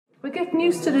We're getting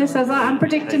used to this, as I'm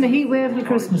predicting a heat wave at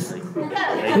Christmas.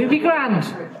 We'll be grand.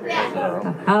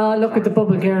 Oh, look at the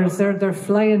bubble girls. They're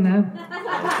flying now.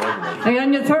 Are you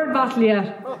on your third bottle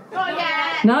yet?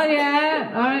 Not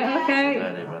yet. All right, okay.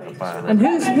 And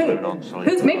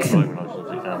who's mixing?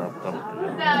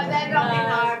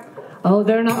 Oh,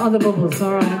 they're not on the bubbles.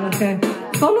 All right, okay.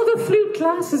 Follow the flute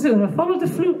glasses, Una. Follow the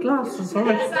flute glasses. All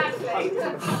right.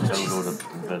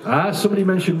 Somebody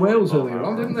mentioned Wales earlier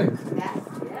on, didn't they?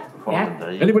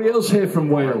 Yeah. Anybody else here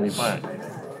from Wales?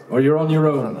 Or you're on your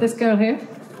own? This girl here.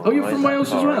 Oh, you're from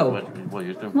Wales as well?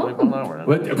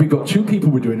 Well, we've got 2 people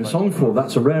we're doing a song for.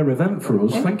 That's a rare event for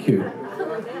us. Thank you.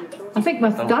 I think my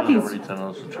daddy's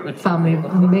family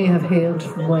may have hailed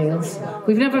from Wales.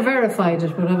 We've never verified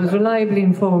it, but I was reliably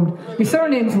informed. My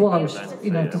surname's Walsh,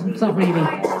 you know, it's not really.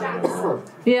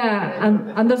 Yeah,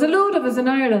 and there's a load of us in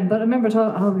Ireland, but I remember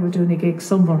we were doing a gig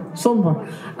somewhere.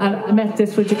 And I met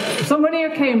this, somewhere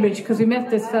near Cambridge, because we met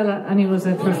this fella, and he was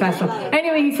a professor.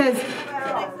 Anyway, he says,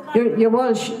 you're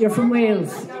Walsh, you're from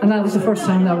Wales. And that was the first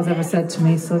time that was ever said to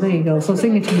me, so there you go. So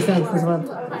sing it to yourself as well.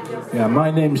 Yeah,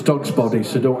 my name's Dog's Body,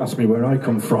 so don't ask me where I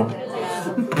come from.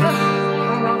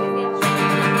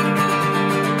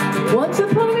 Once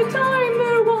upon a time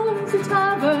there was a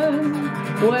tavern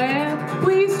where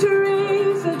we used to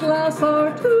raise a glass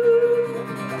or two.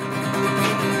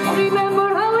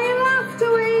 Remember how we laughed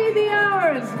away the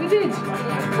hours we did,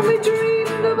 and we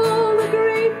dreamed of all the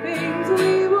great things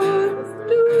we would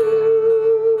do.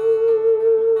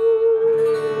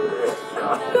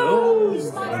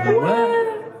 Those were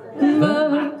the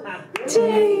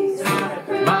days,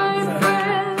 my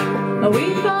friend. We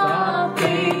thought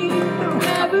they'd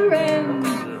never end.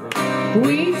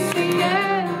 We'd sing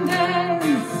and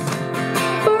dance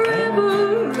forever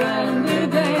and a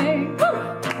day.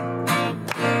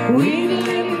 We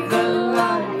live the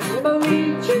life we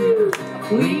choose.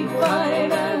 We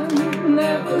fight and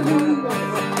never lose.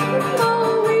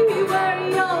 Oh, we were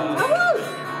young,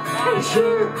 and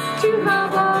sure to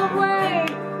have our way.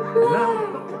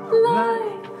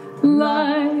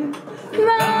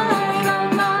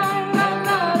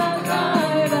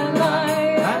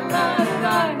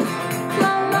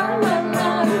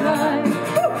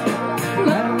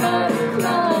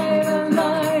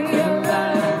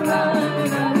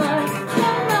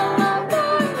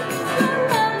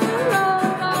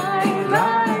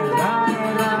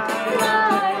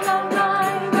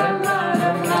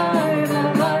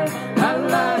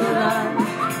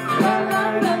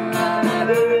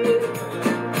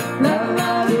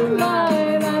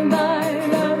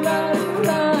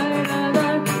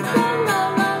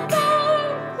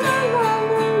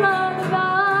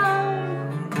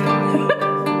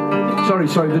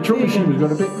 Sorry, the drum machine was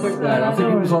going a bit quick there. I think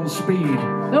it was on speed.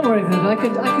 Don't worry about it. I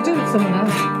could do it with someone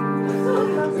else.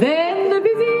 Then the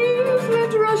busy years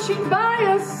went rushing by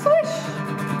us, swish.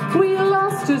 We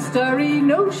lost our starry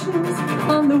notions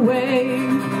on the way.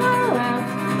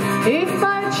 If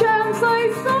by chance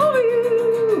I saw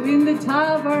you in the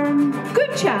tavern,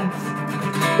 good chance,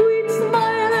 we'd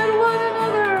smile at one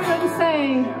another and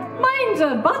say, "Mine's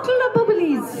a bottle of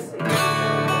bubblies."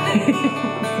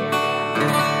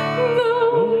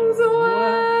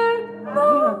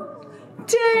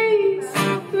 Days,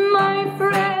 my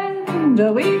friend,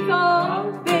 we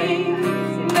thought things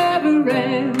never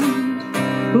end.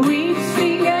 We'd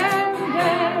sing and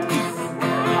dance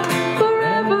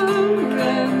forever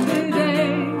and a day.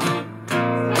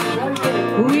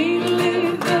 We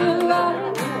live the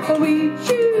life we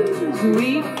choose.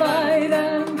 We fight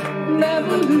and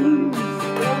never lose.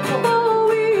 Oh,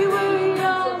 we were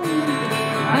young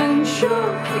and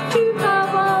sure to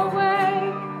have our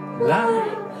way. Life.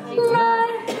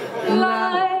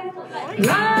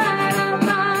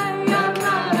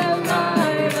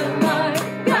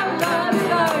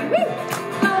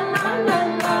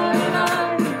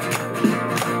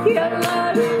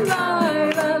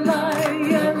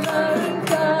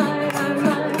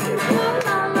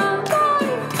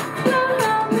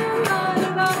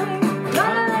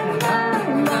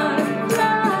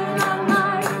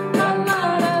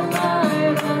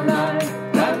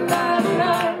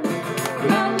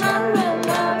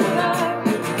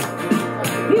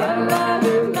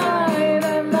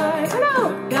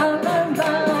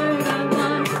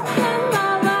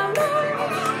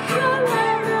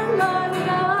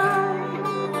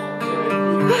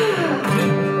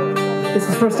 This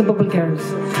is first the Bubble Girls.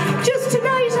 Just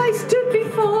tonight I stood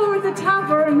before the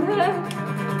tavern.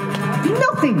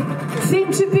 Nothing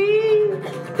seemed to be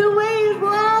the way it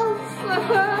was.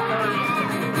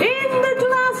 In the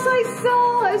glass I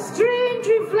saw a strange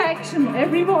reflection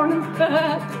every morning.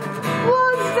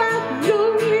 Was that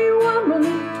lonely woman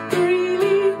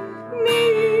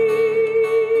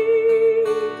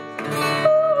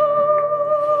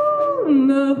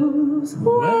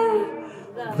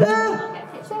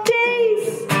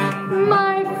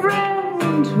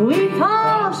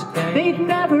they'd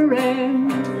never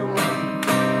end.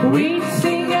 We'd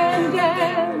sing and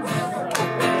dance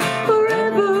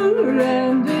forever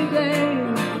and a day.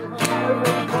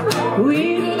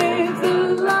 We'd live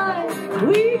the life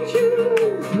we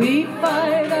choose. We'd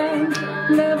fight and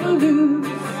never lose.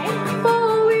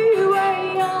 For we were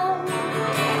young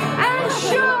and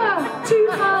sure to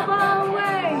have our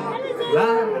way.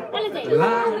 Life,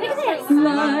 life,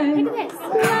 life,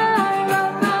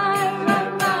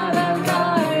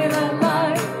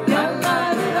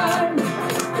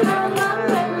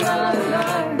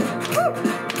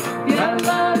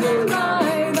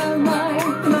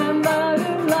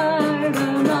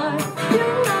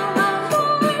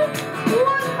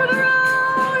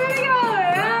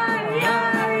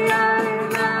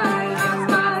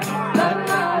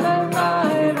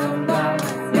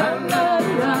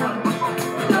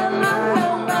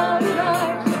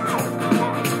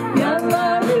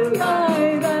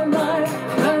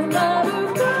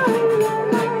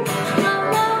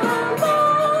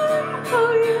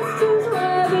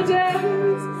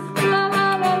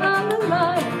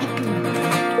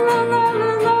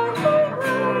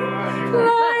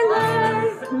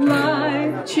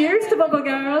 Cheers to Bubble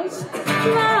Girls.